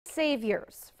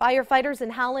saviors. Firefighters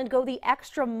in Howland go the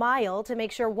extra mile to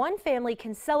make sure one family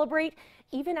can celebrate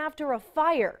even after a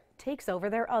fire takes over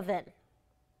their oven.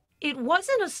 It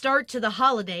wasn't a start to the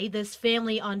holiday this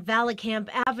family on Valicamp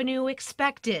Avenue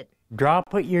expected.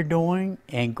 Drop what you're doing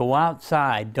and go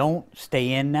outside. Don't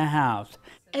stay in the house.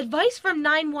 Advice from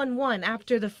 911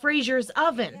 after the Frazier's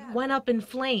oven went up in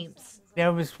flames. I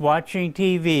was watching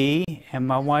TV and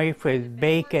my wife was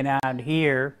baking out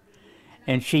here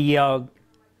and she yelled,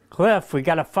 "Cliff, we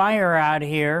got a fire out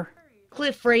here."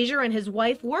 Cliff Frazier and his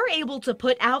wife were able to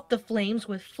put out the flames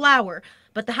with flour,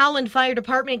 but the Howland Fire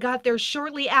Department got there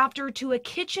shortly after to a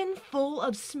kitchen full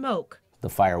of smoke. The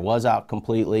fire was out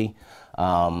completely,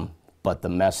 but the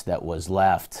mess that was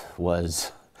left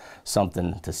was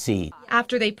something to see.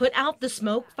 After they put out the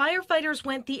smoke, firefighters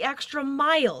went the extra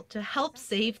mile to help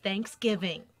save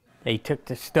Thanksgiving. They took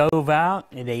the stove out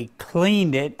and they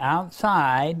cleaned it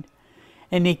outside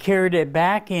and they carried it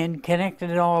back in, connected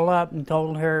it all up and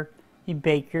told her, "You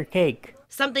bake your cake."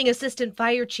 Something Assistant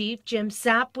Fire Chief Jim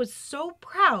Sapp was so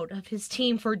proud of his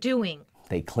team for doing.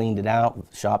 They cleaned it out,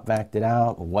 shop vacked it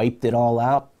out, wiped it all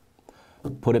out,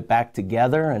 put it back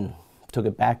together and took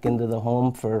it back into the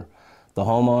home for the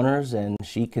homeowners, and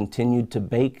she continued to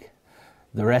bake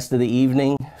the rest of the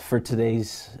evening for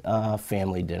today's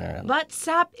family dinner. But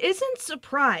Sapp isn't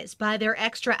surprised by their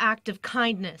extra act of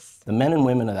kindness. The men and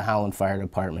women of the Howland Fire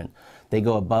Department, they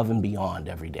go above and beyond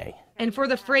every day. And for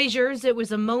the Fraziers, it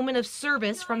was a moment of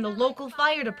service from the local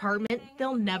fire department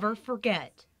they'll never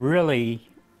forget. Really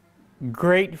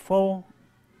grateful,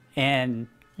 and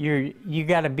you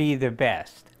got to be the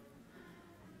best.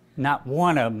 Not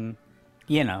one of them,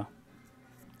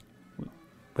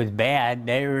 was bad.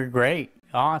 They were great,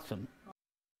 awesome.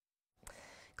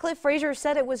 Cliff Frazier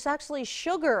said it was actually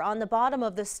sugar on the bottom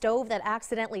of the stove that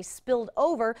accidentally spilled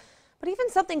over. But even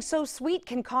something so sweet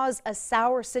can cause a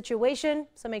sour situation.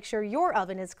 So make sure your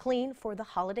oven is clean for the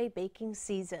holiday baking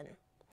season.